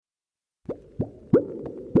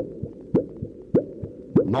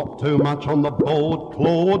Not too much on the board,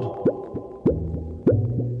 Claude.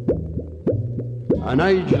 An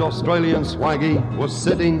aged Australian swaggy was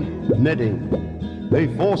sitting knitting. He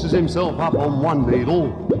forces himself up on one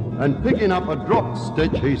needle and picking up a dropped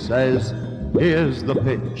stitch he says, here's the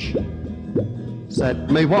pitch. Set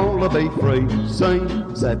me wallaby free, see,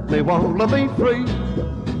 set me wallaby free.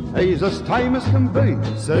 He's as tame as can be,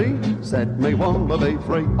 see, set me wallaby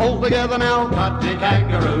free. All together now, cut the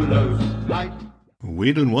kangaroo loose. Hey.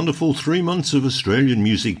 Weird and wonderful 3 months of Australian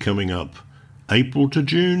music coming up. April to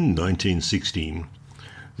June 1916.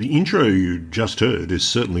 The intro you just heard is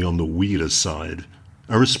certainly on the weirder side.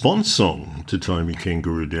 A response song to Tie Me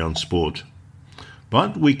Kangaroo Down Sport.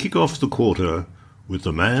 But we kick off the quarter with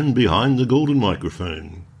the man behind the golden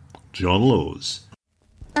microphone, John Laws.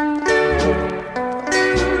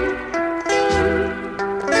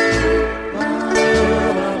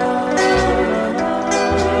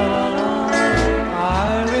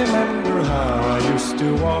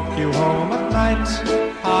 You home at night.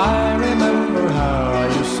 I remember how I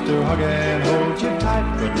used to hug and hold you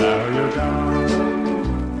tight, but now you're gone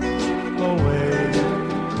away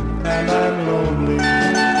and I'm lonely.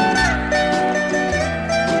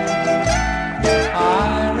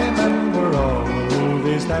 I remember all the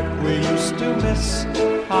movies that we used to miss.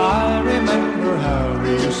 I remember how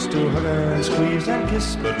we used to hug and squeeze and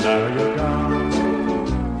kiss, but now you're gone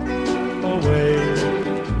away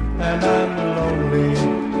and I'm lonely.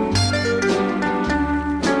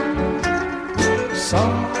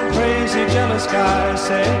 Some crazy jealous guy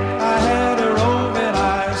said I had a roving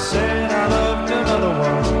eye, said I loved another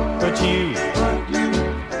one, but you.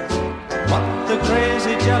 What the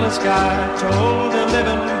crazy jealous guy told a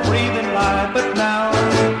living, breathing lie, but now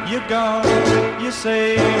you're gone. You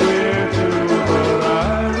say we're two, but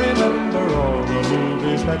I remember all the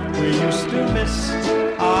movies that we used to miss.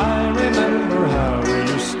 I remember how we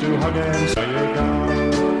used to hug and say you're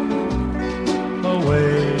gone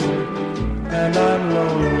away. And I'm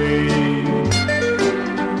lonely.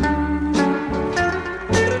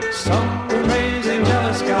 Some crazy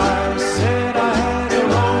jealous guy said I had a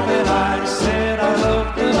roving eye, said I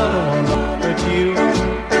loved another one, but you.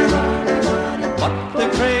 What the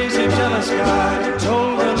crazy jealous guy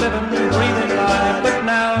told a living, breathing lie, but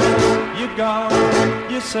now you're gone.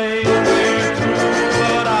 You say we're through,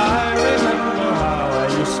 but I remember how I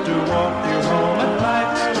used to walk you home at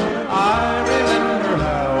night. I remember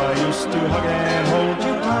how I used to hug and hold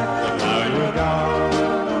you tight, but now you're gone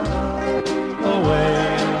away,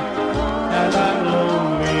 and I'm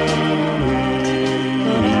lonely.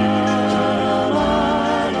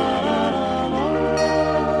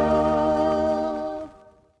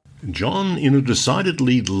 John in a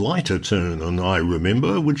decidedly lighter tone on I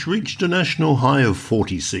Remember, which reached a national high of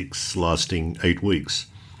 46, lasting 8 weeks.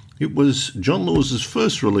 It was John Laws'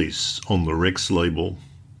 first release on the Rex label.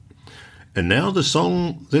 And now the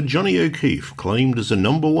song that Johnny O'Keefe claimed as a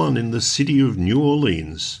 #1 in the city of New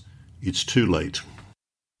Orleans, It's Too Late.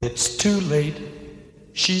 It's too late,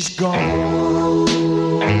 she's gone.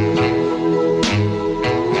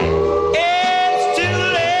 It's too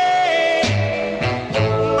late,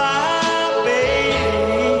 my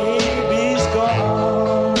baby's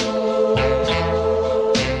gone.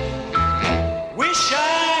 Wish I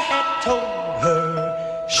had told her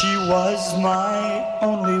she was my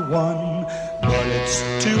only one, but it's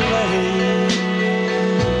too late.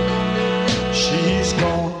 She's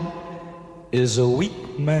gone is a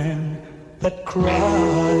weak man that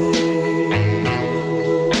cries.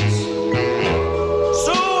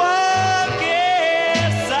 So I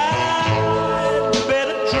guess I'd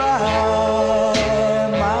better dry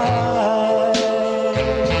my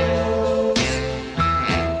eyes.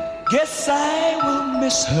 Guess I will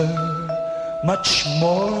miss her much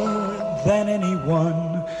more than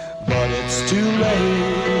anyone, but it's too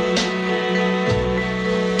late.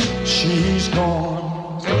 She's gone.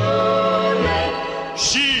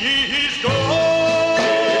 She's gone. Oh,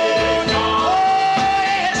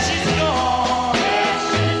 yes, she's gone.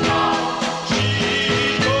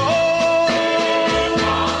 She's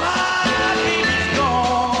gone. My baby's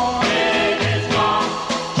gone. She's gone.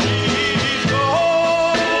 She's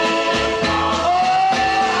gone.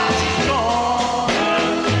 Oh, she's gone.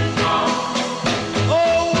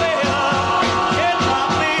 Oh, where can my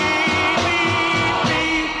baby be?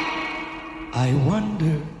 I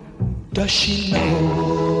wonder, does she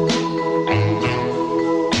know?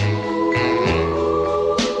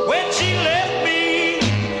 When she left me,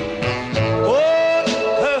 oh,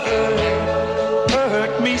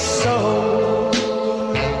 hurt me so.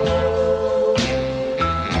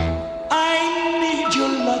 I need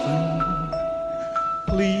your loving,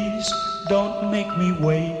 please don't make me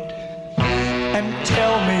wait and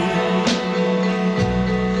tell me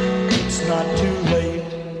it's not too late.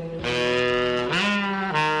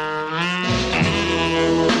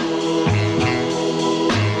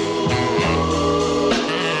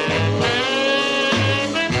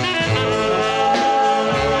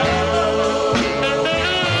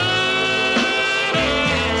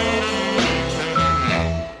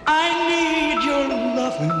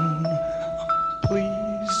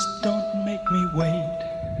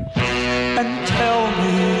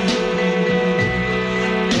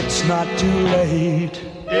 Not too late.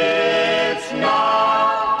 It's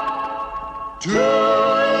not too late.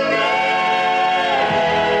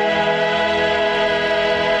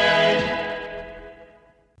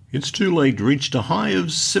 It's Too Late reached a high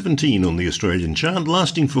of 17 on the Australian chart,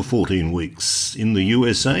 lasting for 14 weeks. In the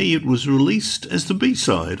USA, it was released as the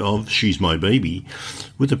B-side of She's My Baby,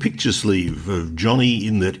 with a picture sleeve of Johnny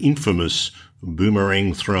in that infamous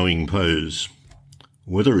boomerang-throwing pose.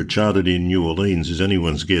 Whether it charted in New Orleans is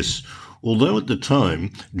anyone's guess, although at the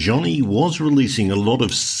time Johnny was releasing a lot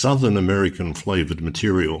of Southern American flavoured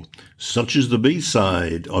material, such as the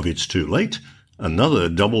B-side of It's Too Late, another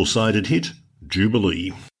double-sided hit,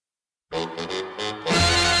 Jubilee.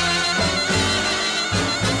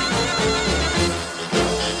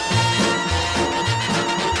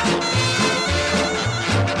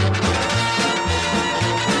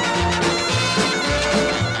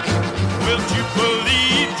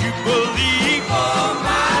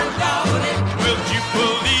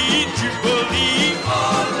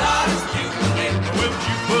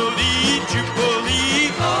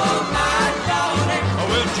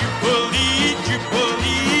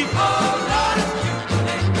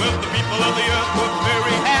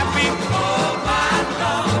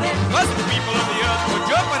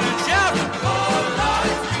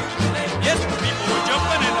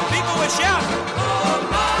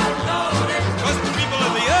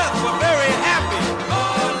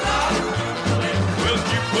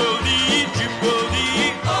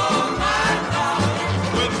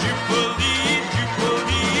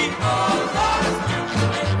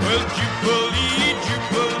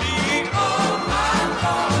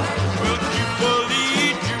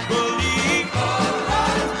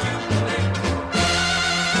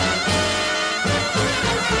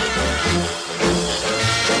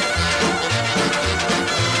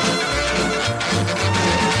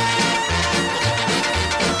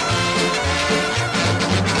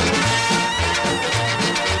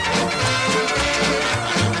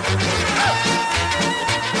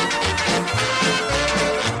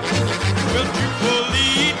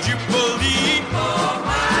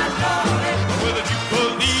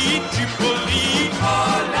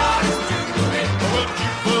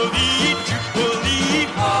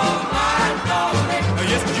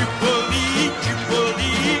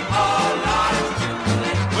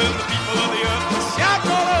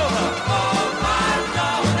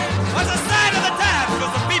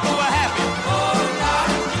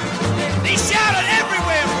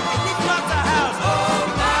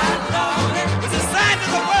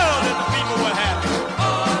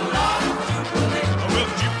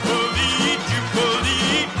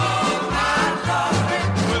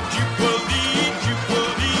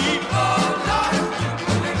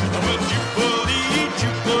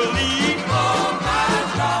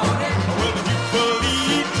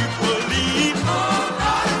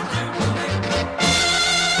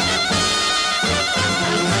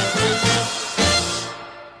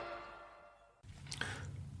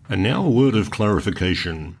 And now a word of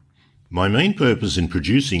clarification. My main purpose in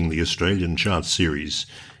producing the Australian Chart series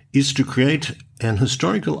is to create an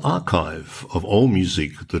historical archive of all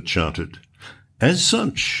music that charted. As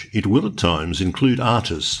such, it will at times include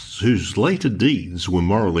artists whose later deeds were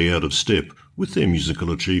morally out of step with their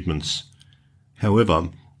musical achievements. However,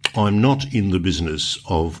 I'm not in the business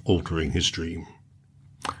of altering history.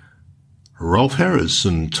 Rolf Harris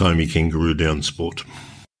and Timey Kangaroo Down Sport.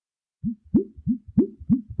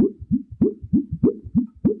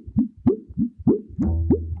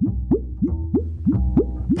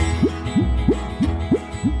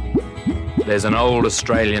 There's an old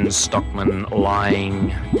Australian stockman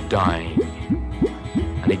lying, dying.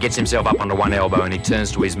 And he gets himself up onto one elbow and he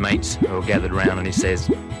turns to his mates who are gathered round and he says,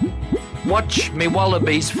 "Watch me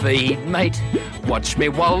wallabies feed, mate. Watch me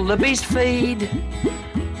wallabies feed.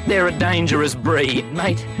 They're a dangerous breed,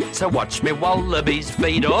 mate. So watch me wallabies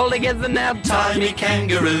feed. All together now, tie me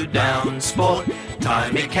kangaroo down, sport.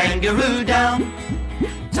 Tie me kangaroo down.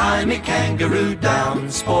 Tie me kangaroo down,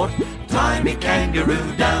 sport. Tie me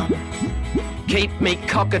kangaroo down. Keep me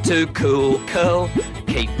cockatoo cool, curl.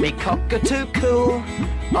 keep me cockatoo cool.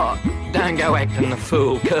 Oh, don't go acting the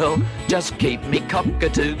fool, girl. Just keep me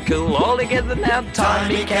cockatoo cool. All together now. Tie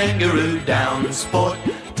me kangaroo down, sport.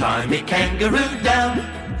 Tie me kangaroo down.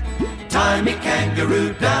 Tie me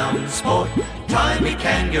kangaroo down, sport. Tie me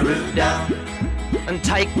kangaroo down. And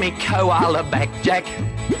take me koala back, Jack.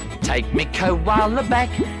 Take me koala back.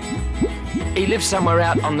 He lives somewhere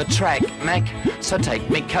out on the track, Mac. So take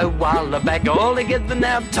me koala back. All together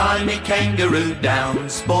now. Tie me kangaroo down,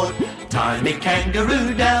 sport. Tie me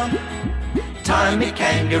kangaroo down. Tie me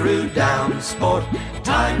kangaroo down, sport.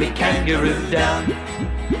 Tie me kangaroo down.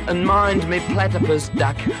 And mind me platypus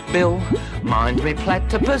duck, Bill. Mind me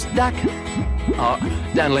platypus duck. Oh,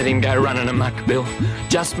 don't let him go running amok, Bill.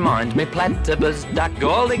 Just mind me platypus duck.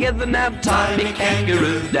 All together now. Tie me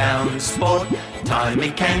kangaroo down, sport. Tie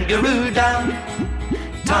me kangaroo down.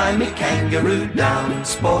 Tie me kangaroo down,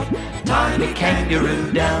 sport. Tie me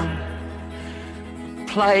kangaroo down.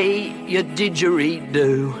 Play your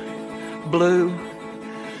didgeridoo, Blue.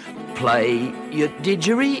 Play your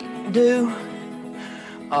didgeridoo.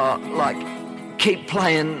 Oh, like, keep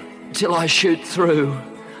playing till I shoot through,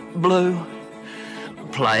 Blue.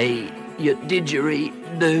 Play your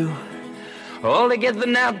didgeridoo. All together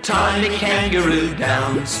now. Tie me kangaroo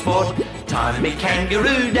down, sport. Tie me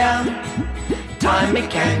kangaroo down. Tie me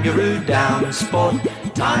kangaroo down, sport.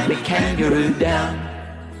 Tie me kangaroo down.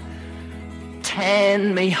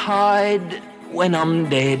 Tan me hide when I'm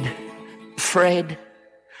dead, Fred.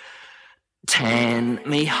 Tan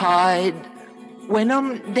me hide when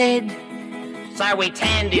I'm dead. So we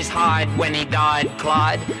tanned his hide when he died,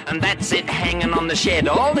 Clyde, and that's it hanging on the shed.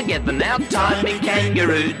 All together now. Tie me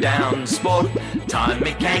kangaroo down, sport. Tie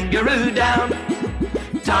me kangaroo down.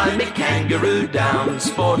 Tie me kangaroo down,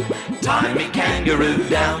 sport. Tie me kangaroo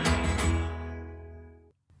down.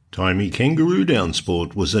 Tie Me Kangaroo Down,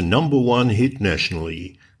 Sport was a #1 hit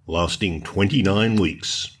nationally, lasting 29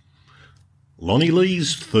 weeks. Lonnie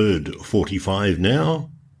Lee's third 45 now.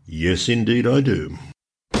 Yes, indeed I do.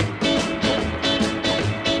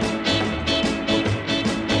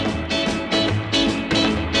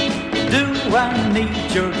 Do I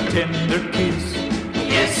need your tender kiss?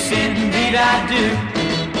 Yes, indeed I do.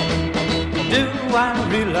 Do I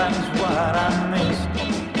realize what I missed?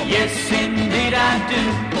 Yes, indeed I do.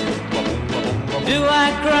 Do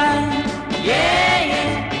I cry? Yeah,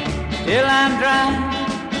 yeah. Till I'm dry?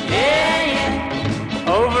 Yeah,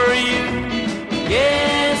 yeah. Over you?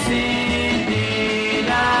 Yes, indeed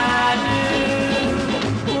I do.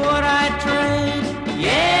 Would I trade?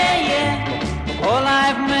 Yeah, yeah. All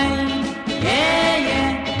I've made? Yeah,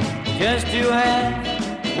 yeah. Just to have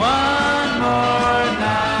one more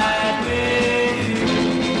night with you.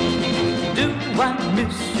 Do I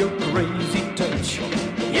miss your crazy touch?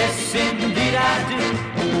 Yes, indeed I do.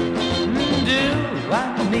 Do I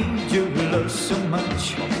need your love so much?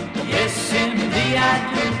 Yes, indeed I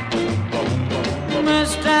do.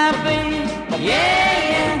 Must I be? Yeah,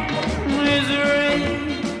 yeah. Misery?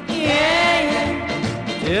 Yeah, yeah.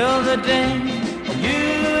 Till the day you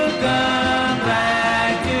come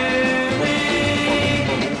back to me.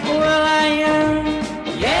 Will I yearn?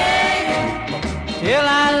 Yeah, yeah. Till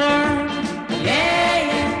I learn? Yeah,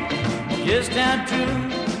 yeah. Just how true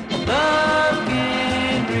love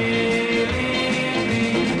can really be.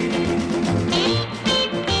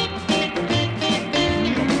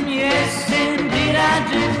 Yes, indeed I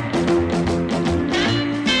do.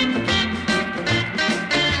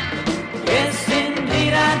 Yes,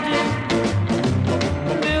 indeed I do.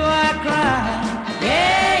 Do I cry?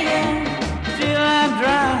 Yeah, yeah. Till I'm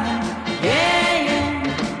dry? Yeah,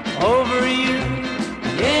 yeah. Over you?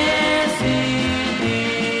 Yes,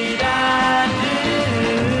 indeed I do.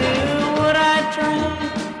 Would I try?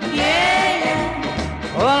 Yeah,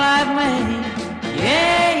 yeah. All I've made?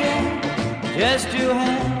 Yeah, yeah. Just to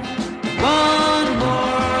have one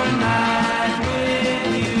more night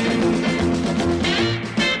with you.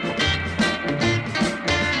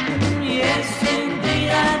 Yes,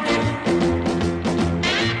 indeed I do.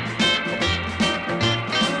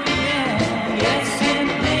 Yeah, yes,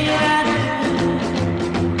 indeed I do.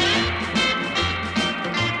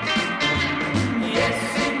 Yes,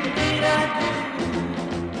 indeed I do.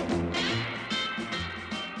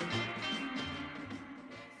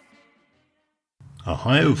 A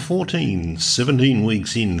high of 14, 17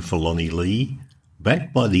 weeks in for Lonnie Lee,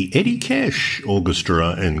 backed by the Eddie Cash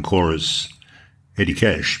Orchestra and Chorus, Eddie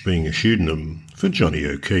Cash being a pseudonym for Johnny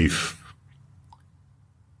O'Keefe.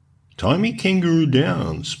 Tie Me Kangaroo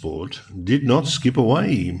Down, Sport, did not skip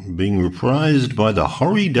away, being reprised by the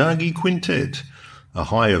Horry Dargy Quintet, a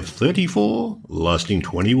high of 34, lasting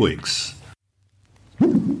 20 weeks.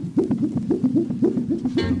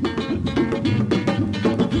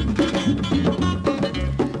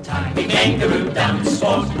 kangaroo down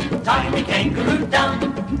sport. Tie me kangaroo down.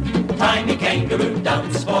 Tie me kangaroo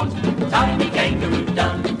down sport. Tie me kangaroo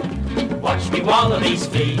down. Watch me wallabies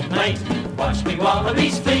feed, mate. Watch me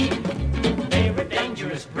wallabies feed. They're a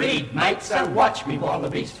dangerous breed, mate, so watch me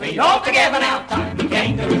wallabies feed. All together now. Tie me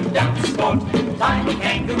kangaroo down sport. Tie me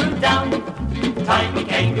kangaroo down. Tie me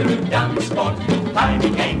kangaroo down sport. Tie me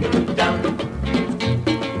kangaroo down.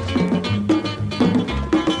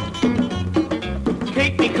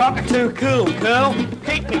 Keep me cockatoo cool, Curl.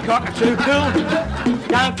 Keep me cockatoo cool.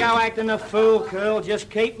 Don't go acting a fool, Curl. Just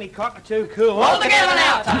keep me cockatoo cool. All together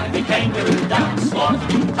now. Tie me kangaroo down sport.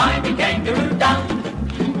 Tie me kangaroo down.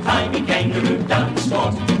 Tie me kangaroo down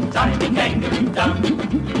sport. Tie me kangaroo down.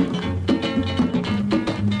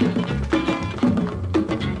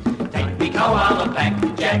 Take me koala back,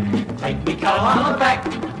 Jack. Take me koala back.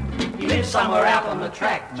 He lives somewhere out on the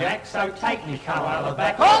track, Jack, so take me koala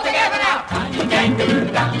back. All together now. Tie me kangaroo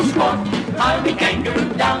down sport. Tie me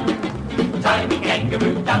kangaroo down. Tie me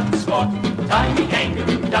kangaroo down sport. Tie me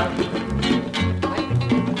kangaroo down.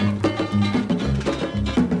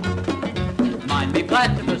 Mind me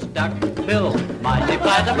platypus duck, Bill. Mind me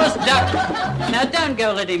platypus duck. Now don't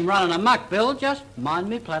go let him run on amok, Bill. Just mind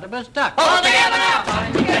me platypus duck. All together now.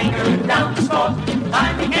 Tie me kangaroo down sport.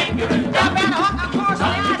 Tie me kangaroo down. Tie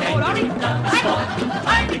me kangaroo down sport.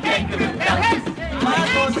 Tie me kangaroo down.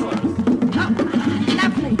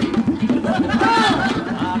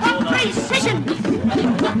 Precision!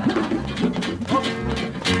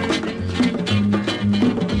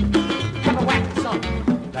 Have a whack song.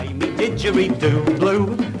 Play me didgeridoo, Blue.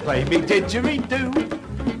 Play me didgeridoo.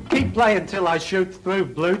 Keep playing till I shoot through,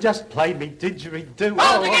 Blue. Just play me didgeridoo.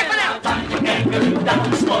 All together now. Tie me kangaroo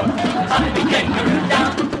down sport. Tie me kangaroo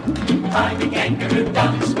down. Tie me kangaroo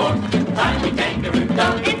down sport. Tie me kangaroo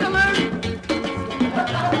down.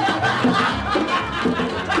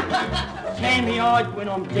 Tan me eyed when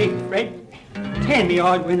I'm dead, Fred. Tan me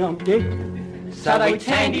eyed when I'm dead. So they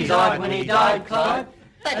tanned his eye when he died, Clyde.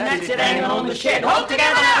 That's it hanging on the shed. All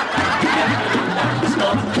together now.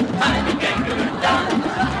 Tie me kangaroo down.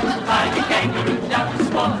 Tie me kangaroo down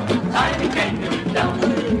sport. Tie me kangaroo down.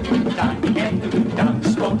 Tie me kangaroo down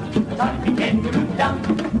sport. Tie me kangaroo down.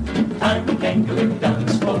 Tie me kangaroo down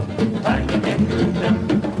sport. Tie me kangaroo down.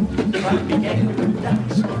 Tie me kangaroo down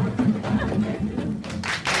sport.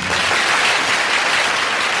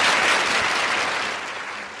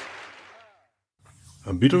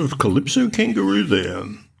 A bit of Calypso Kangaroo there.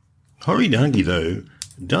 Horidagi, though,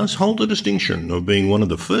 does hold the distinction of being one of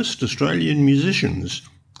the first Australian musicians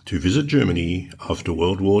to visit Germany after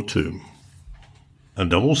World War II. A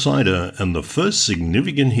double-sider and the first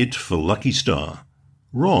significant hit for Lucky Star,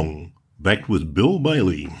 Wrong, backed with Bill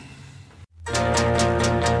Bailey.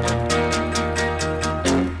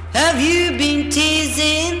 Have you been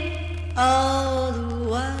teasing all the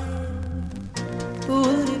while?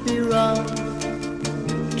 Would it be wrong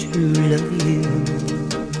to love you?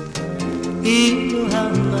 You know how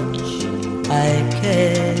much I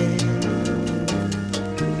care.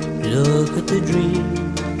 Look at the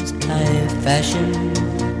dreams I fashioned.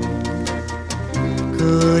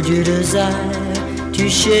 Could you desire to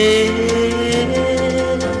share?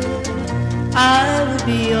 I would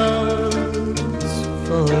be yours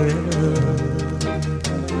forever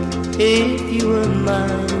if you were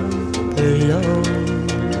mine alone.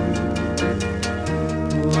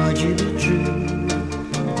 Would you be true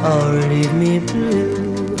or leave me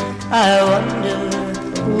blue? I wonder,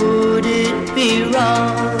 would it be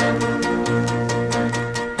wrong?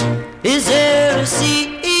 Is there a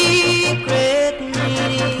secret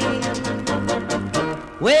meaning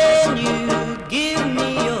when you give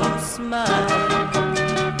me your smile?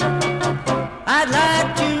 I'd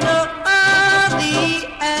like to know the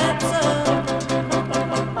answer.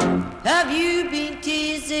 Have you been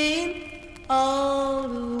teasing all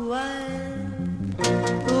the while?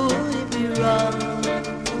 Would it be wrong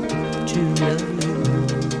to love you?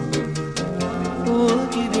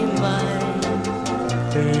 Would you be mine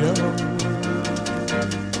alone?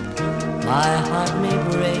 My heart may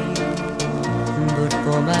break, but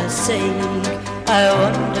for my sake I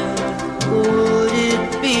wonder, would it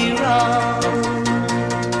be wrong?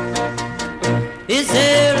 Is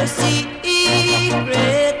there a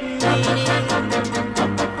secret meaning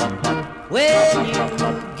when you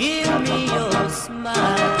give me your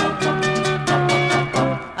smile?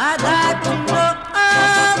 I'd like to know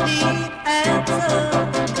the answer.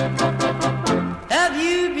 Have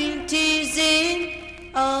you been teasing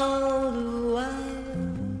all the while?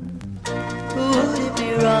 Would it be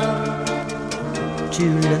wrong to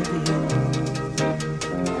love you?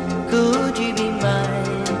 Could you be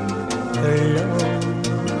mine alone?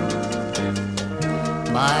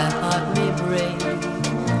 my heart may break,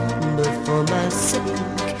 but for my sake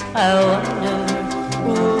I wonder,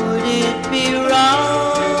 would it be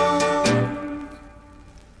wrong?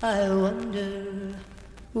 I wonder,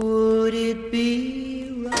 would it be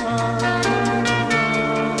wrong?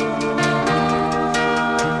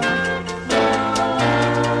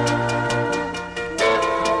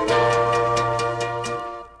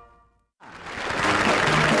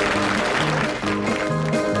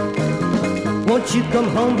 Won't you come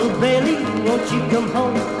home, Blue Bailey? Won't you come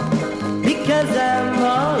home? Because I'm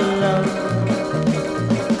all alone.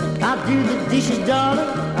 I'll do the dishes, darling.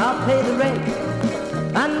 I'll pay the rent.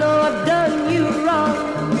 I know I've done you wrong.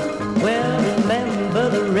 Well, remember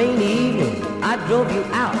the rainy evening I drove you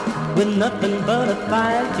out with nothing but a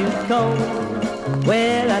fine-tooth comb.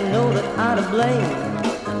 Well, I know that I'm to blame.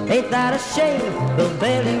 Ain't that a shame? Blue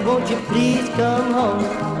Bailey, won't you please come home?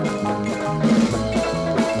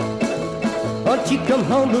 Won't you come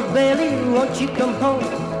home, Blue Bailey? Won't you come home?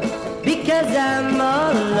 Because I'm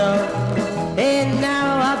all alone. And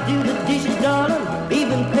now I'll do the dishes, darling,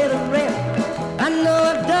 even pay the rent. I know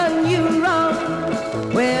I've done you wrong.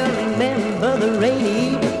 Well, remember the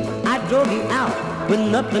rainy evening I drove you out with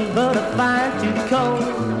nothing but a fine-tooth comb.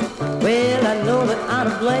 Well, I know that I'm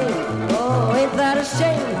to blame. Oh, ain't that a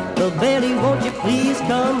shame? Blue Bailey, won't you please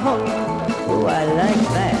come home? Oh, I like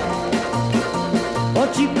that.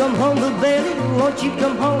 Won't you come home, Blue Bailey? Won't you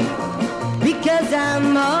come home? Because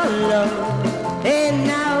I'm all alone. And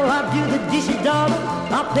now I'll do the dishes, darling.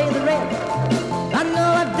 I'll pay the rent. I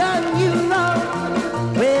know I've done you wrong.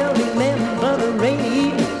 Well, remember the rainy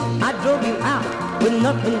evening I drove you out with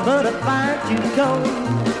nothing but a fine-tooth comb.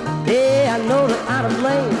 Yeah, I know that I'm to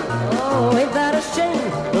blame. Oh, ain't that a shame?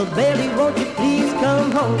 Blue Bailey, won't you please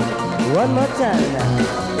come home? One more time now.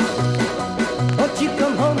 Won't you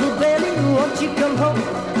come home, Blue Bailey? Won't you come home?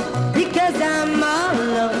 Because I'm all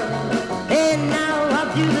alone. And now I'll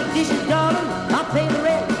do the dishes, darling. I'll pay the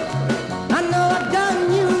rent. I know I've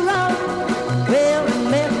done you wrong. Well,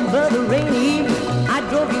 remember the rainy evening I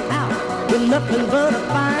drove you out with nothing but a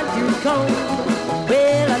fine-tooth comb.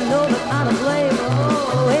 Well, I know that I'm to blame.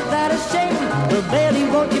 Oh, ain't that a shame? Blue Bailey,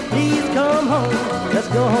 won't you please come home? Let's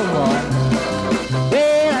go home, boy.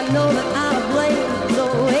 Well, I know that I'm to blame. So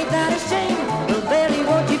ain't that a shame? Blue Bailey,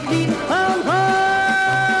 won't you please come home?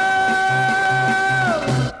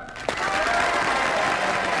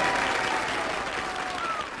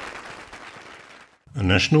 A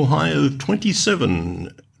national high of 27,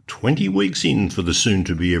 20 weeks in for the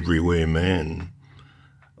soon-to-be everywhere man.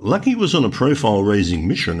 Lucky was on a profile-raising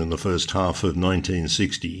mission in the first half of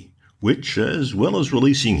 1960, which, as well as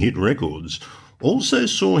releasing hit records, also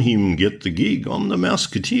saw him get the gig on the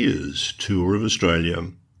Mouseketeers tour of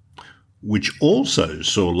Australia, which also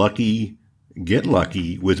saw Lucky get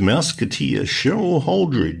lucky with Mouseketeer Cheryl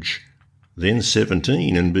Holdridge, then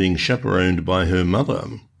 17 and being chaperoned by her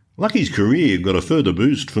mother. Lucky's career got a further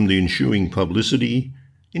boost from the ensuing publicity,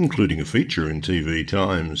 including a feature in TV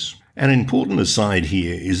Times. An important aside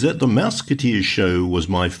here is that the Mouseketeers show was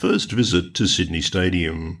my first visit to Sydney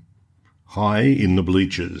Stadium. High in the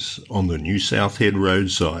bleachers on the New South Head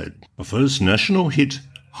roadside. A first national hit,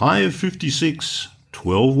 high of 56,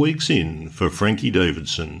 12 weeks in for Frankie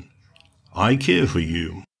Davidson. I Care For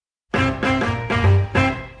You.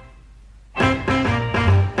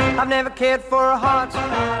 I've never cared for a heart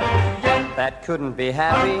that couldn't be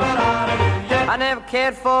happy. I never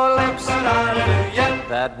cared for lips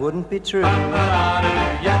that wouldn't be true. But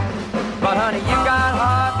honey, you got a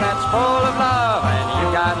heart that's full of love, and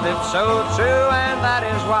you got lips so true, and that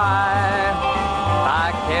is why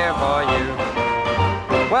I care for you.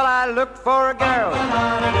 Well, I looked for a girl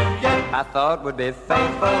I thought would be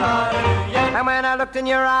faithful, and when I looked in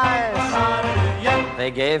your eyes,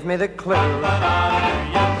 they gave me the clue.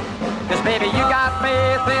 'Cause baby, you got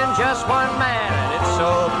faith in just one man, and it's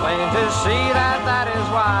so plain to see that that is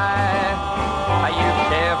why you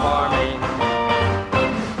care for me.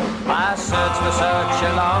 I searched for such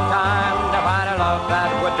a long time to find a love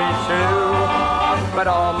that would be true, but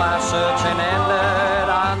all my searching ended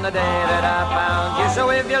on the day that I found you. So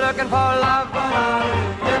if you're looking for love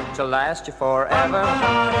to last you forever,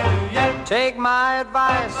 take my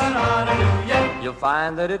advice, you'll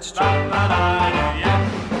find that it's true.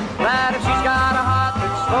 That if she's got a heart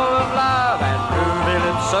that's full of love and ruby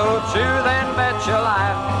lips so true, then bet your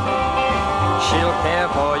life she'll care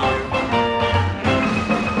for you.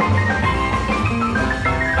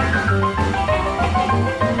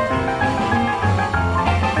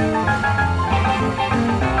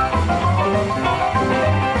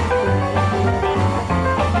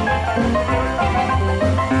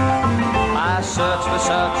 I searched for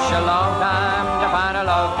such a long time to find a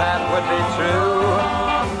love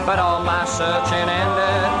true. But all my searching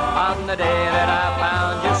ended on the day that I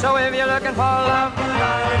found you. So if you're looking for love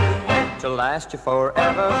to last you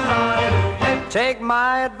forever, take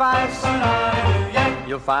my advice,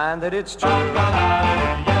 you'll find that it's true.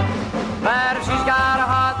 That if she's got a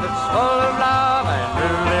heart that's full of love and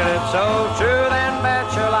truly lives so true, then bet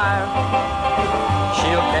your life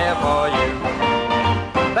she'll care for you.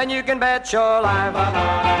 Then you can bet your life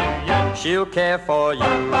she'll care for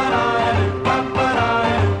you.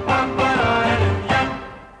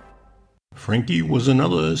 Frankie was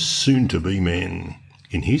another soon-to-be man.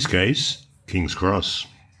 In his case, King's Cross.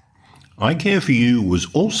 I Care For You was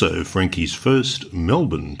also Frankie's first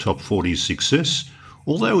Melbourne Top 40 success,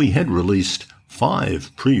 although he had released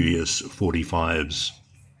 5 previous 45s.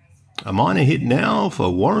 A minor hit now for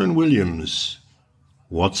Warren Williams.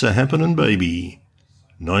 What's a Happenin' Baby?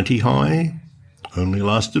 90 high, only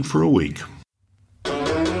lasted for a week.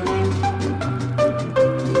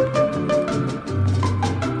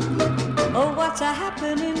 Oh, what's a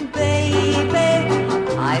happening, baby?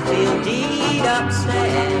 I feel deed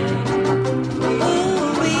upset.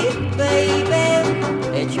 Ooh, baby,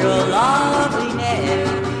 it's your loveliness.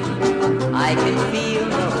 I can feel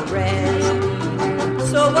no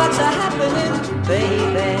rest. So what's a happening,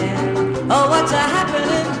 baby? Oh, what's a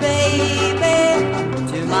happening, baby,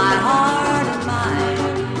 to my heart and mind?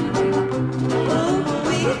 Ooh,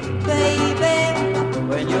 baby,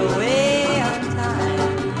 when you're way on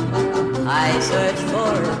time, I search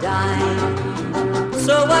for a dime.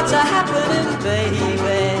 So what's a happening,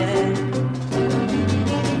 baby?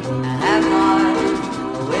 I have heart,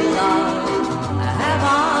 I will love. I have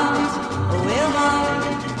arms, I will hold.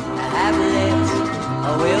 I have lips,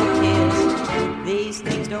 I will kiss. These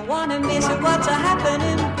things don't wanna miss it. What's a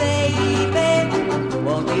happening, baby?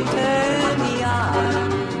 Won't you turn me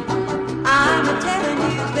on? I'm a telling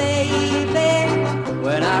you, baby,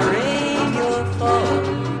 when I ring your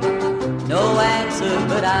phone, no answer,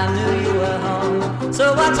 but I knew you were home.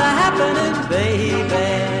 So what's a happening,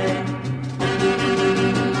 baby?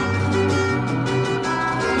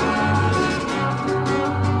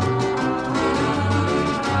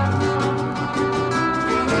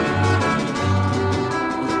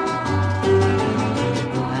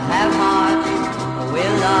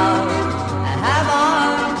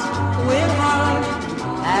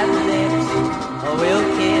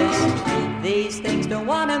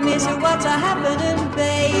 Wanna miss it, what's a happening,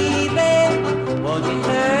 baby? Won't you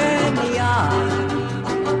turn me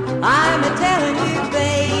on? I'm a telling you,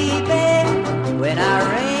 baby, when I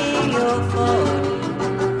ring your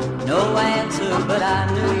phone, no answer, but I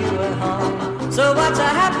knew you were home. So what's a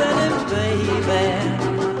happening, baby?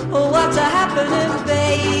 Oh, what's a happening,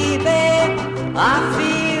 baby? I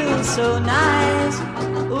feel so nice.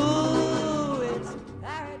 Ooh, it's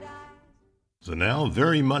paradise. The now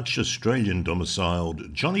very much Australian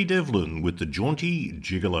domiciled Johnny Devlin with the Jaunty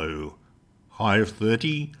Gigolo. High of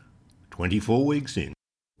 30, 24 weeks in.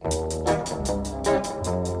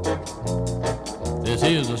 This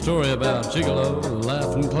is a story about Gigolo, the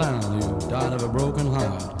laughing clown who died of a broken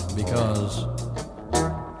heart because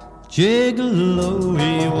Gigolo,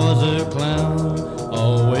 he was a clown,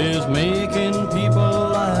 always making people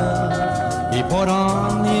laugh. He put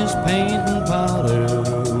on his paint and powder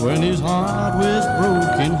when his heart was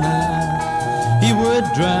broken half. He would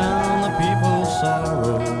drown the people's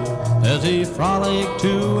sorrow as he frolicked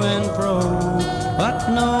to and fro, but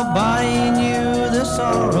nobody knew the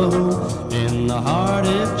sorrow in the heart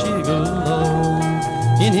of Gigolo.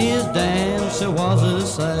 In his dance there was a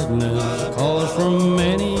sadness caused from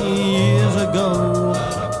many years ago.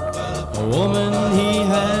 A woman he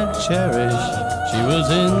had cherished, she was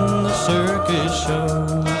in the circus show.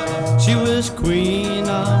 She was queen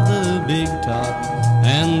of the big top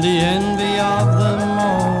and the envy of them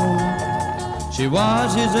all. She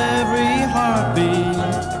was his every heartbeat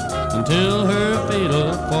until her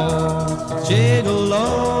fatal fall.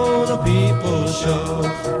 Gigolo, the people's show,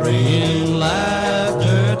 bringing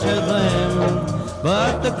laughter to them,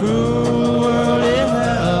 but the cruel world it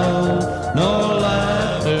held no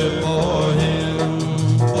laughter for him.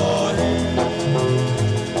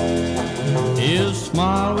 His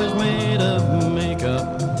smile was made of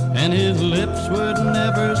makeup and his lips would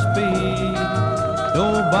never speak.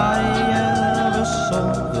 Nobody ever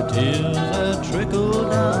saw the tears that trickled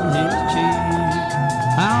down his cheek.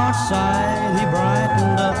 Outside he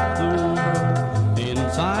brightened up the world,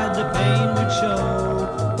 inside the pain would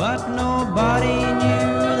show, but nobody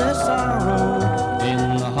knew the sorrow in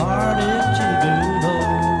the heart of Gigolo.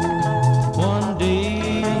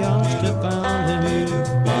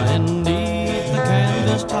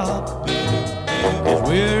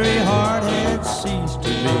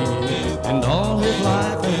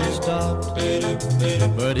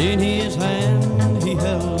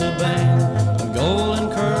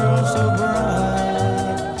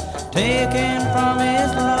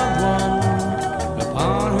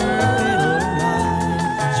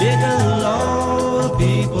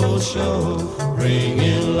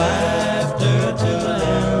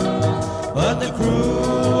 the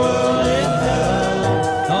cruel world in hell,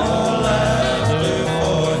 no laughter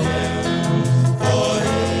for him.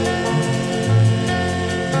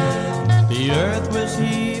 The earth was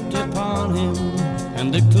heaped upon him,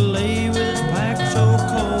 and the clay was packed so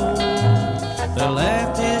cold. They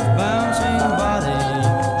left his bouncing body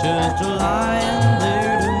just lying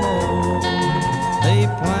there to mold. They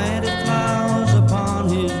planted flowers upon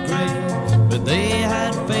his grave, but they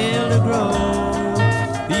had failed to grow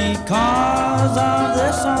because of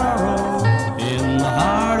the sorrow in the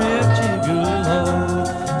heart of Gigolo.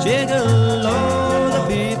 Gigolo, the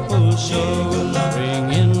people show,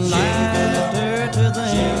 bringing laughter to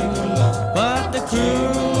them, but the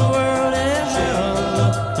cruel world is hell,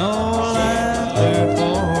 no laughter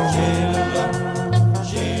for him.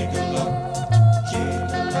 Gigolo,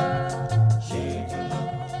 Gigolo, Gigolo,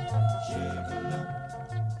 Gigolo.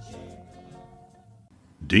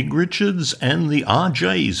 Dig Richards and the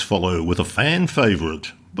RJs follow with a fan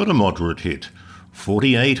favourite, but a moderate hit.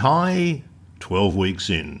 48 high, 12 weeks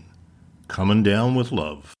in. Coming Down with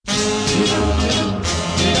Love.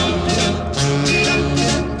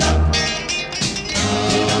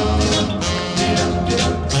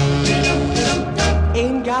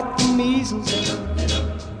 Ain't got the measles,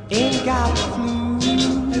 ain't got the flu,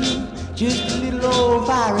 just a little old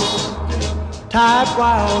virus, type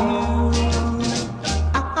wild you.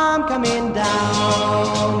 I'm coming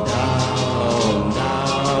down, down,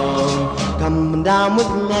 down, coming down with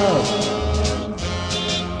love.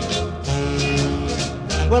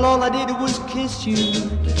 Well, all I did was kiss you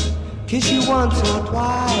once or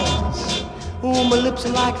twice. Oh, my lips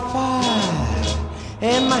are like fire,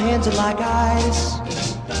 and my hands are like ice.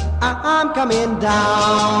 I'm coming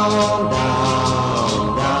down,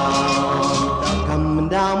 down, down, coming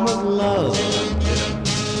down with love.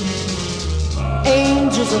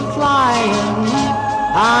 Angels are flying,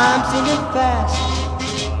 I'm singing fast.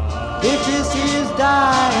 If this is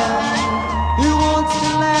dying, who wants to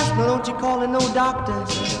last? Now don't you call in no doctor,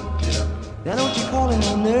 now don't you call in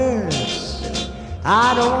no nurse.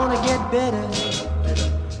 I don't wanna get better,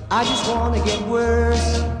 I just wanna get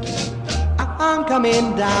worse. I'm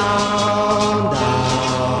coming down,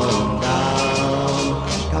 down,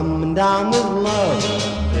 down, coming down with love.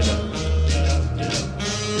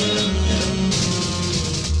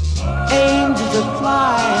 Angels are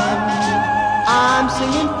flying, I'm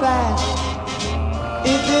singing fast.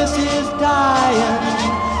 If this is dying,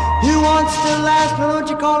 who wants to last? Now don't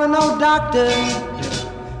you call in no doctor,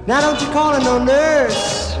 now don't you call in no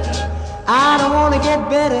nurse. I don't wanna get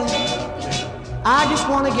better, I just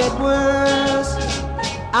wanna get worse.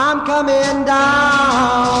 I'm coming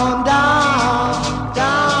down, down,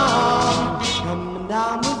 down, coming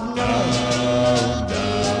down with love.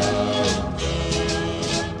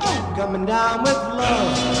 Oh, coming down with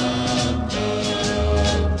love.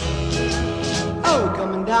 Oh,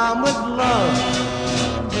 coming down with love.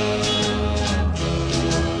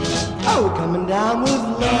 Oh, coming down with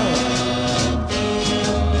love.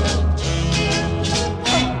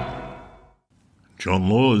 John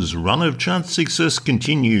Law's run of chart success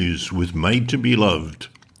continues with Made to Be Loved.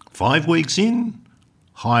 5 weeks in,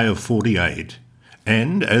 high of 48.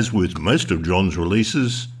 And, as with most of John's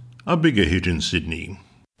releases, a bigger hit in Sydney.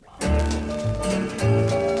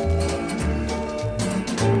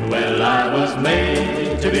 Well, I was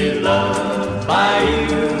made to be loved by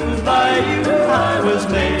you, by you. I was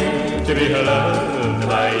made to be loved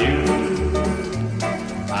by you.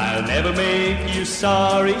 I'll never make you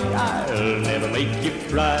sorry, I'll never make you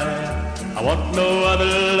cry. I want no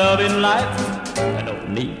other love in life, I don't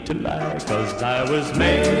need to lie. 'Cause I was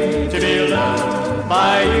made to be loved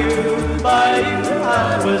by you, by you.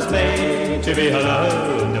 I was made to be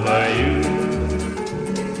loved by you.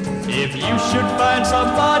 If you should find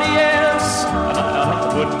somebody else, my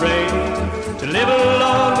heart would break. To live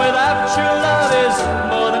alone without your love is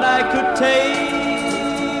more than I could take.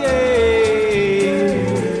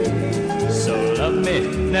 So love me,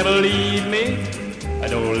 never leave me,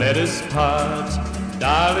 don't let us part.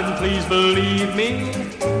 Darling, please believe me,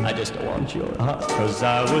 I just want your heart. 'Cause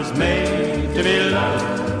I was made to be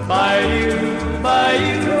loved by you, by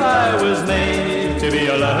you. I was made to be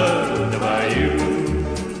loved by you.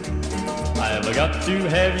 I've got to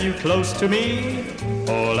have you close to me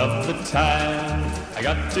all of the time. I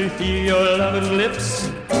got to hear your loving lips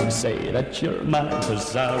say that you're mine.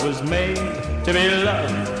 'Cause I was made to be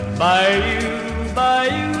loved by you, by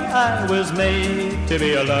you. I was made to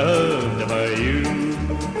be loved by you.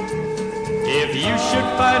 If you should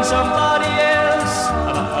find somebody else,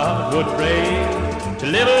 my heart would break. To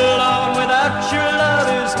live alone without your love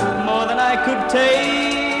is more than I could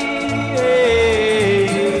take.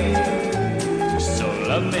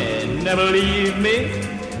 believe me.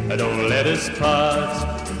 Don't let us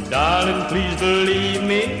part, darling, please believe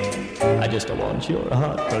me. I just want your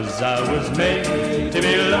heart, 'cause I was made to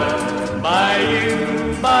be loved by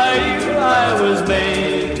you, by you. I was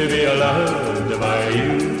made to be loved by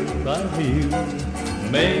you, by you.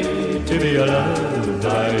 Made to be loved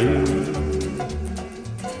by you.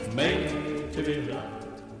 Made to be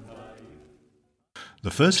loved by you.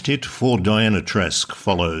 The first hit for Diana Trask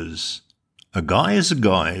follows. A Guy is a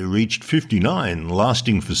Guy reached 59,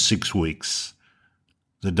 lasting for 6 weeks.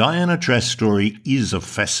 The Diana Trask story is a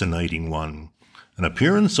fascinating one. An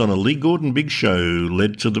appearance on a Lee Gordon Big Show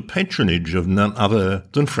led to the patronage of none other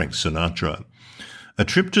than Frank Sinatra. A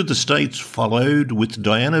trip to the States followed, with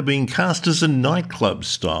Diana being cast as a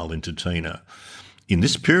nightclub-style entertainer. In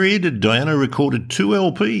this period, Diana recorded 2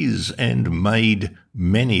 LPs and made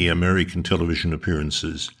many American television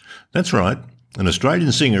appearances. That's right, an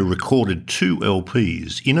Australian singer recorded 2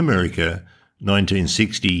 LPs in America,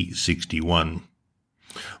 1960-61.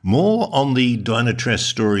 More on the Diana Trask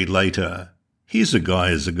story later. Here's A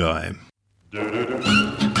Guy is a Guy.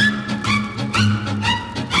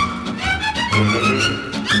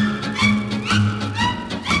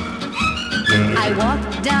 I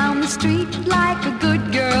walked down the street like a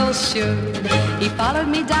good girl should. He followed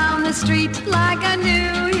me down the street like I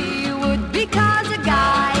knew he would, because a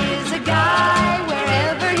guy is a guy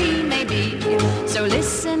wherever he may be. So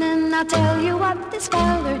listen and I'll tell you what this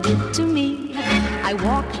feller did to me. I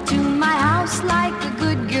walked to my house like a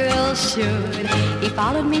good girl should. He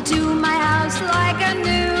followed me to my house like I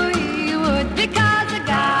knew he would, because a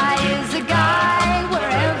guy is a guy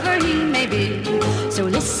wherever he may be. So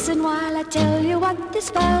listen while I tell you what this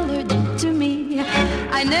feller did to me.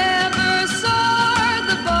 I never saw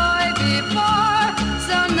the boy before,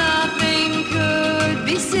 so nothing could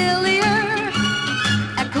be sillier.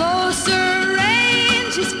 At closer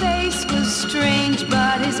range his face was strange,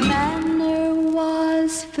 but his manner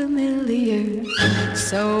was familiar.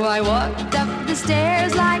 So I walked up the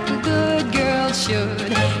stairs like a good girl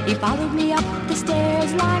should. He followed me up the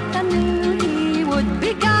stairs like I knew he would,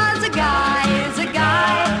 because a guy is a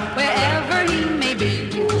guy wherever he may be.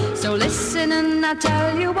 So listen and I'll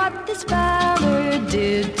tell you what this feller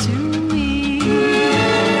did to me.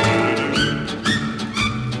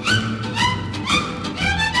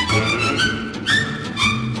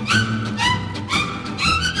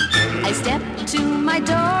 I stepped to my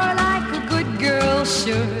door like a good girl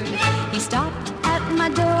should. He stopped at my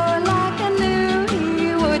door like I knew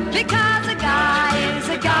he would, because a guy is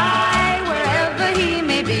a guy wherever he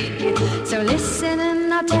may be. So listen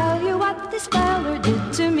and I'll tell you what this feller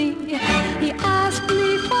did to me. He asked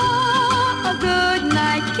me for a good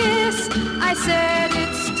night kiss. I said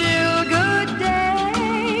it's still good day.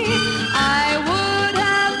 I would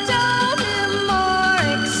have told him more,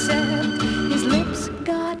 except his lips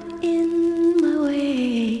got in my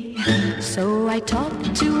way. So I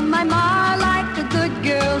talked to my ma like a good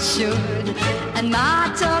girl should, and Ma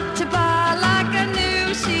talked to Pa like I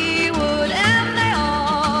knew she would, and they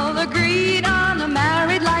all agreed on a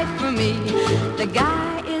married life for me. The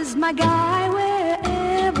guy is my guy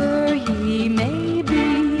wherever he may be.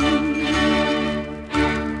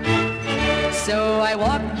 So I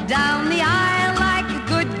walked down the aisle like a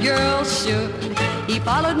good girl should. He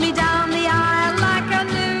followed me down the aisle like I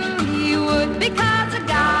knew he would, because a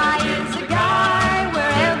guy is a guy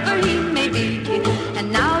wherever he may be. And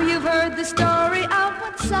now you've heard the story of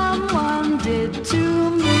what someone did to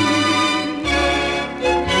me.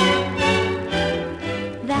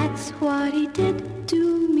 That's what he did to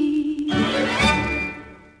me.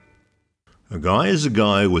 A Guy is a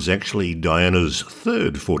Guy was actually Diana's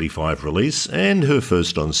third 45 release and her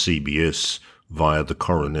first on CBS via the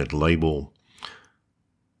Coronet label.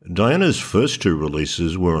 Diana's first 2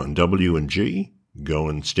 releases were on W&G,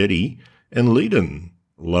 Goin' Steady, and Leadin',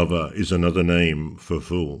 Lover is Another Name for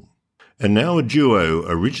Fool. And now a duo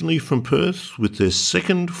originally from Perth with their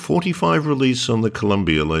second 45 release on the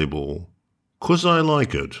Columbia label, 'Cause I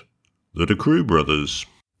Like It, the DeCrew Brothers.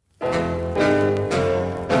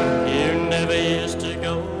 You never used to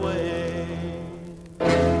go away.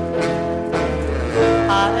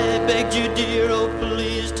 I begged you, dear, oh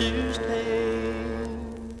please to stay.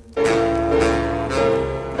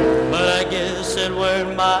 But I guess it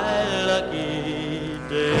weren't my lucky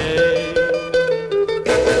day.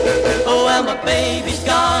 Oh, well, my baby's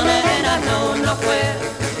gone and I know not where,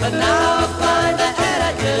 but now I find that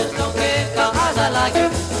I just don't care, 'cause I like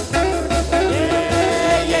it.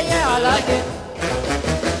 Yeah, I like it.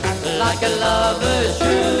 Like a lover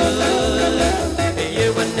should. You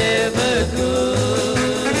were never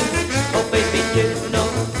good. Oh, baby, you know.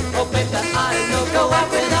 Oh, baby, I know. Go out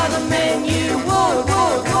without a man.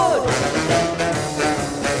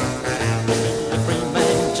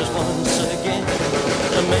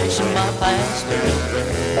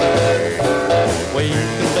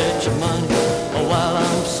 while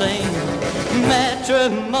I'm singing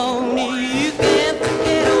matrimony. You can't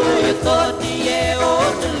forget where you thought the year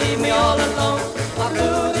ought to leave me all alone. I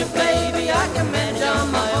told you, baby, I can manage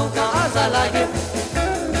on my own, 'cause I like it.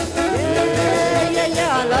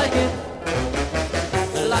 Yeah, I like it.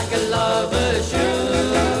 Like a lover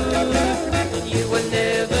should, but you were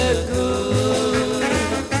never good.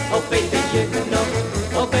 Oh, baby, you know,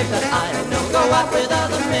 oh, baby, I know. Go out with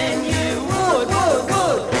other men, you would.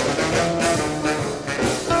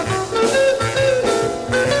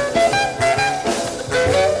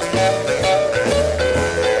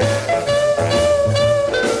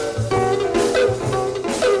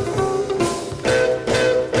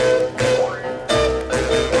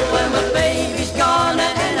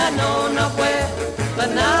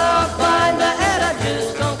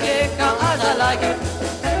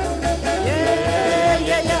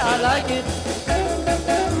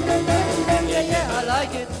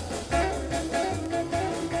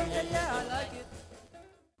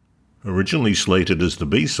 Originally slated as the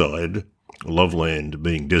B-side, Loveland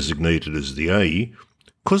being designated as the A,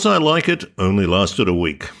 'Cause I Like It only lasted a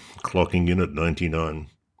week, clocking in at 99.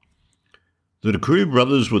 The DeCrue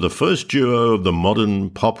brothers were the first duo of the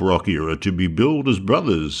modern pop-rock era to be billed as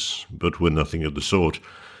brothers, but were nothing of the sort.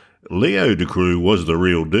 Leo DeCrue was the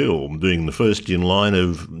real deal, being the first in line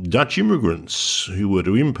of Dutch immigrants who were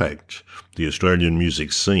to impact the Australian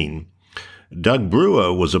music scene. Doug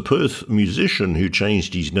Brewer was a Perth musician who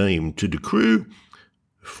changed his name to DeCrue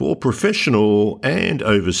for professional and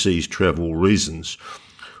overseas travel reasons,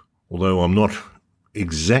 although I'm not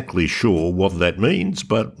exactly sure what that means,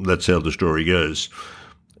 but that's how the story goes.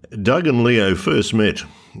 Doug and Leo first met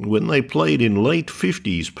when they played in late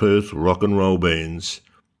 50s Perth rock and roll bands.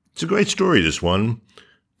 It's a great story, this one,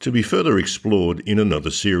 to be further explored in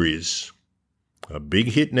another series. A big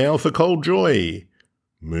hit now for Cold Joy,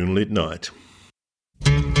 Moonlit Night.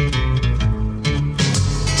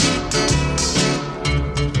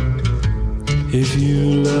 If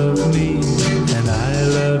you love me and I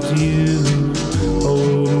love you,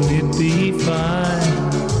 oh, wouldn't it be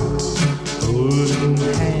fine? Holding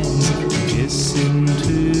hands, kissing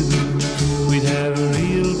too. We'd have a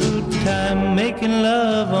real good time making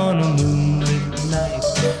love on a moonlit night.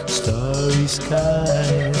 Starry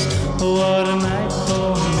skies, oh, what a night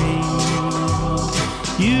for me.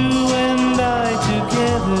 You and I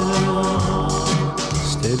together,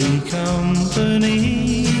 steady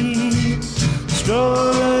company.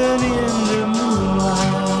 Strolling in the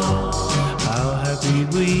moonlight, how happy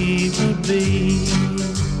we would be.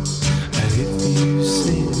 And if you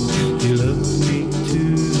said you loved me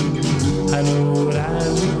too, I know what I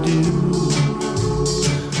would do.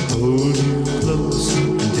 Hold you close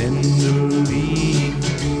and tenderly,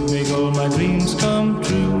 make all my dreams come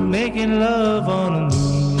true. Making love on a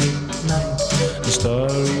moonlit night, the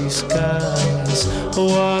starry skies, oh,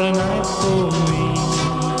 what a night for me.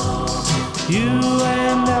 You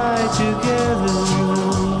and I together,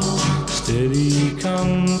 steady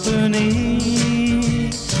company,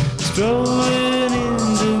 strolling in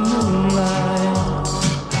the moonlight,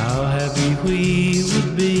 how happy we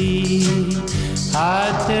would be.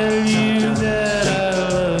 I tell you that I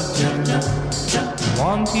love you,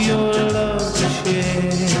 want your love to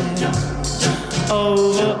share,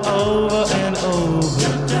 over and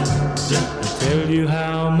over, I tell you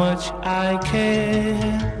how much I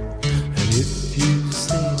care. If you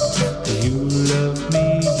said that you love me,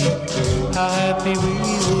 how happy we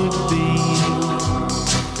would be.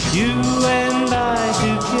 You and I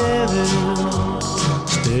together,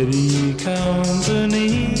 steady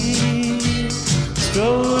company,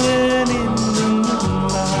 strolling in the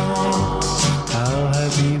moonlight, how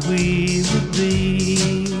happy we would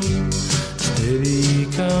be. Steady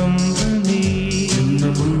company in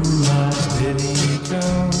the moonlight, steady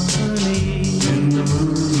company in the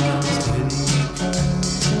moonlight, steady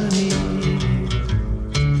company.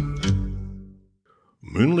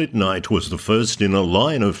 Moonlit Night was the first in a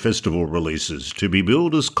line of festival releases to be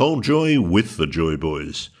billed as Cold Joy with the Joy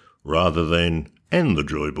Boys, rather than and the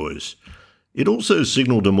Joy Boys. It also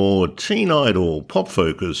signalled a more teen idol pop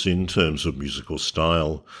focus in terms of musical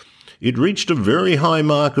style. It reached a very high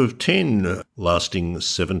mark of 10, lasting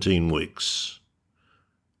 17 weeks.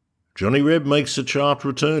 Johnny Reb makes a chart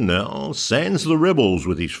return now, sans the Rebels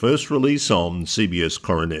with his first release on CBS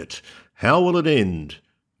Coronet. How Will It End?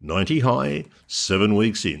 90 high, 7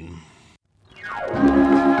 weeks in.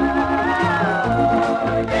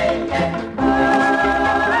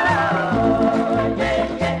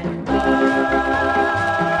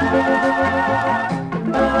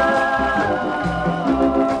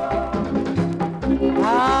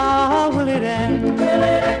 How will it end?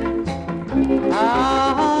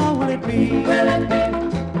 be?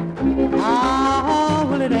 How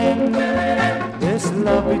will it end? This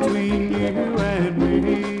love between you and me.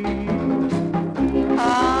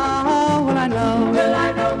 How will I know?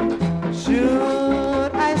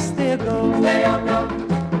 Should I still go?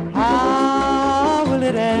 How will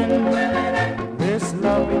it end? This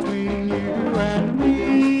love between you and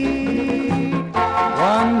me.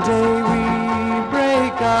 One day we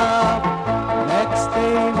break up, next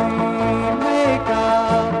day we make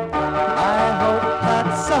up. I hope that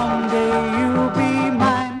someday you'll be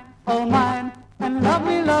mine, oh mine, and love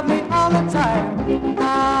me all the time.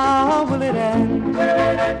 How will it end?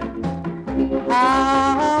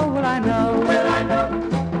 How will I know?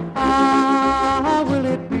 How will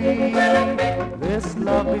it be? This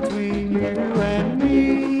love between you and me.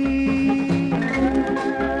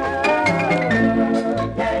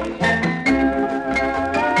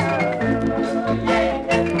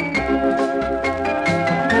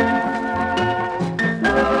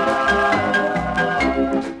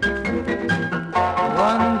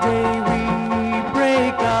 One day we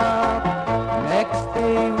break up, next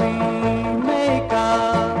day we make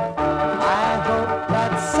up. I hope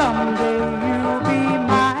that someday you'll be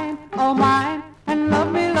mine, oh mine, and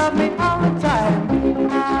love me all the time.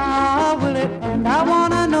 How will it end? I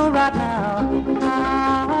wanna know right now.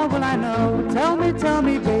 How will I know? Tell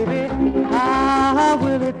me, baby. How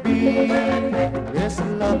will it be? This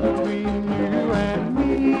love between you and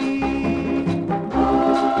me.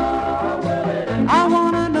 I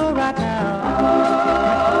wanna know right now.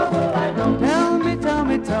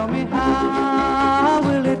 Tell me, how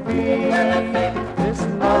will it be? This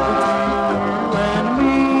love between you and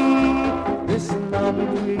me. This love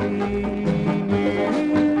between you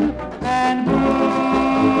and me.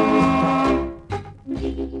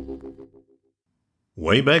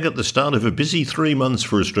 Way back at the start of a busy 3 months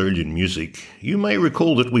for Australian music, you may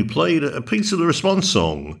recall that we played a piece of the response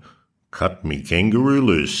song, Cut Me Kangaroo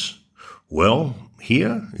Loose. Well,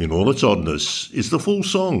 here, in all its oddness, is the full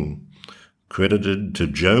song, credited to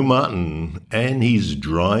Joe Martin and his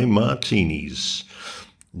Dry Martinis.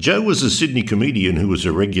 Joe was a Sydney comedian who was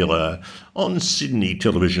a regular on Sydney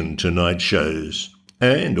television Tonight shows,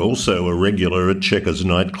 and also a regular at Checkers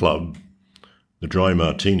nightclub. The Dry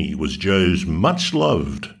Martini was Joe's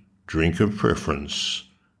much-loved drink of preference.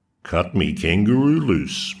 Cut me kangaroo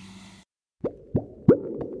loose.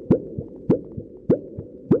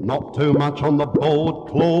 Not too much on the board,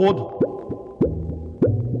 Claude.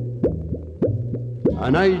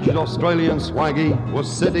 An aged Australian swaggy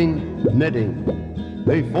was sitting knitting.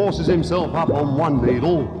 He forces himself up on one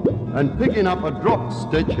needle and picking up a drop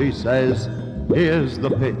stitch he says, here's the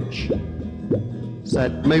pitch.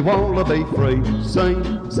 Set me wallaby free, see,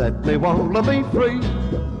 set me wallaby free.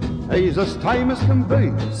 He's as tame as can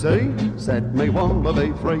be, see, set me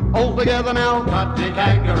wallaby free. All together now. Cut me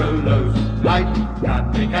kangaroo loose, mate,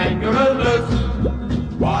 cut me kangaroo loose.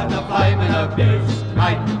 Why the flaming abuse,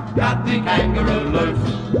 mate, cut me kangaroo loose.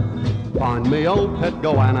 Find me old pet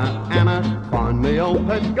goanna, Anna, find me old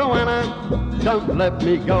pet goanna. Don't let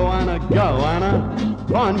me go, Anna, go, Anna.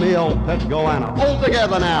 Find me old pet goanna. All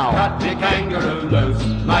together now. Cut me kangaroo loose,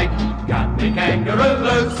 mate, cut me kangaroo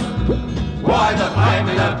loose. Why the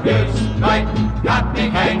flaming abuse, mate, cut me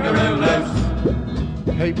kangaroo loose.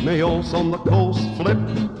 Keep me horse on the course, Flip,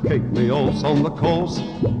 keep me horse on the course.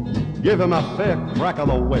 Give him a fair crack of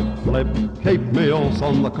the whip, Flip, keep me horse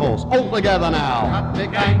on the course. All together now. Cut me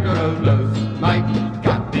kangaroo loose, mate,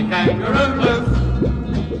 cut me kangaroo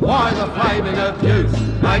loose. Why the flaming abuse,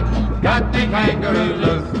 mate, cut me kangaroo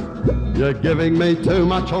loose. You're giving me too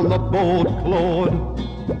much on the board, Claude.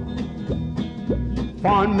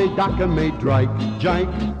 Find me duck and me drake, Jake,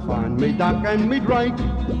 find me duck and me drake.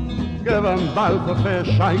 Give 'em both a fair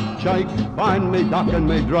shake, Jake, find me duck and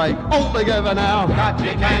me drake. All together now. Cut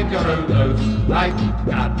me kangaroo loose, mate,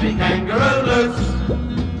 cut me kangaroo loose.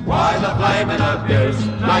 Why the flaming abuse,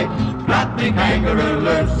 mate, cut me kangaroo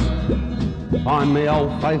loose. Find me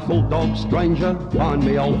old faithful dog, stranger, find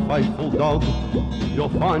me old faithful dog. You'll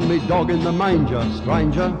find me dog in the manger,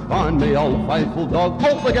 stranger, find me old faithful dog.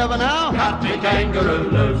 All together now. Cut me kangaroo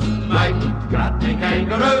loose, mate, cut me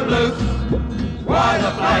kangaroo loose. Why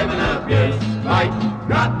the flaming abuse, mate,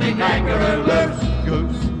 cut me kangaroo loose.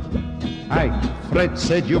 Goose. Hey, Fred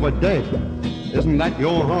said you were dead. Isn't that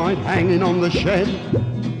your hide hanging on the shed?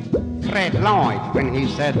 Fred lied when he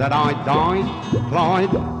said that I died,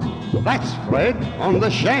 Clyde. That's Fred on the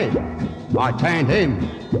shed. I tanned him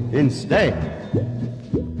instead.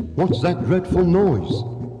 What's that dreadful noise?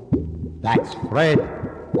 That's Fred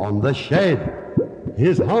on the shed.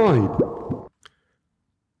 His hide.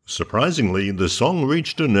 Surprisingly, the song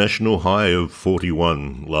reached a national high of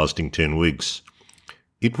 41, lasting 10 weeks.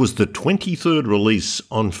 It was the 23rd release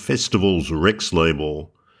on Festival's Rex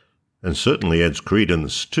label, and certainly adds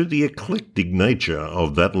credence to the eclectic nature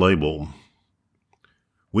of that label.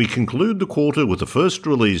 We conclude the quarter with the first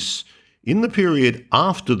release in the period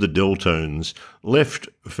after the Deltones left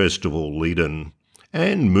Festival Leiden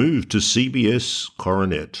and moved to CBS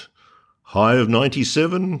Coronet. High of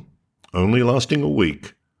 97, only lasting a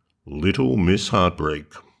week. Little Miss Heartbreak.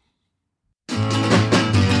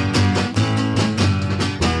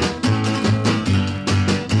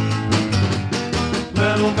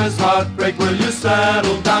 Little Miss Heartbreak, will you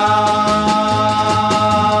settle down?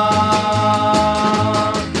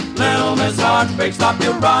 Little Miss Heartbreak, stop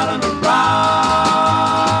your running around.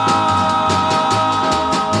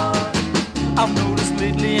 I've noticed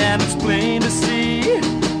lately, and it's plain to see,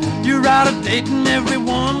 you're out of dating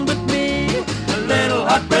everyone but me. A little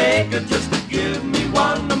heartbreaker just to give me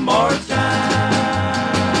one more chance.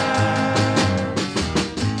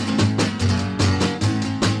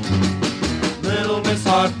 Little Miss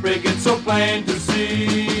Heartbreak, it's so plain to see,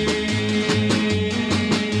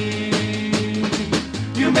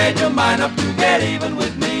 you made your mind up to get even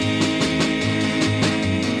with me.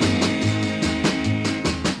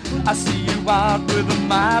 I see you out with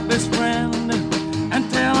my best friend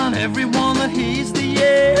and telling everyone that he's the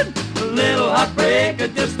end. A little heartbreaker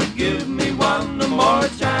just to give me one more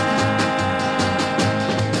chance.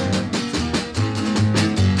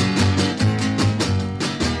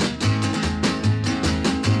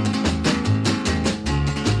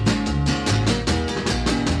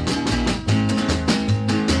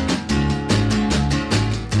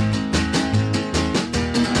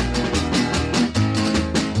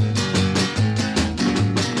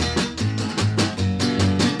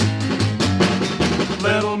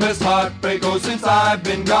 Little Miss Heartbreak, oh, since I've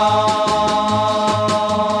been gone.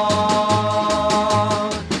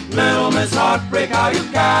 Little Miss Heartbreak, how you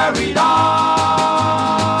carried on.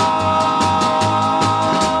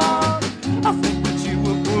 I think that you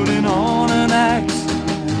were putting on an act,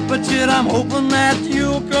 but yet I'm hoping that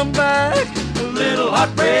you'll come back. A little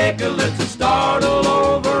heartbreaker, let's start all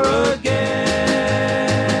over again.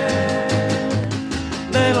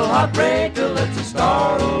 Little heartbreaker, let's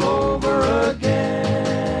start all over again.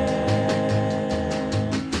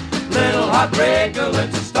 Little heartbreaker,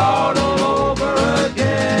 let's start all over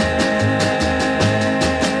again.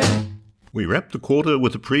 We wrap the quarter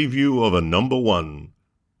with a preview of a number one,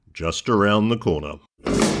 just around the corner.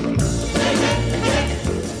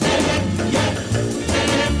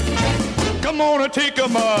 Come on and take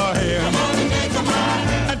my hand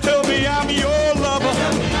and tell me I'm your lover.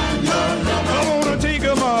 Come on and take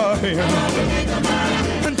my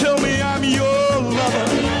hand and tell me I'm your lover.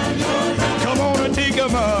 Come on and take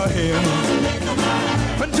my hand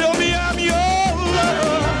and tell me I'm your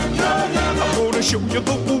lover. I'm gonna show you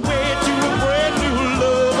the way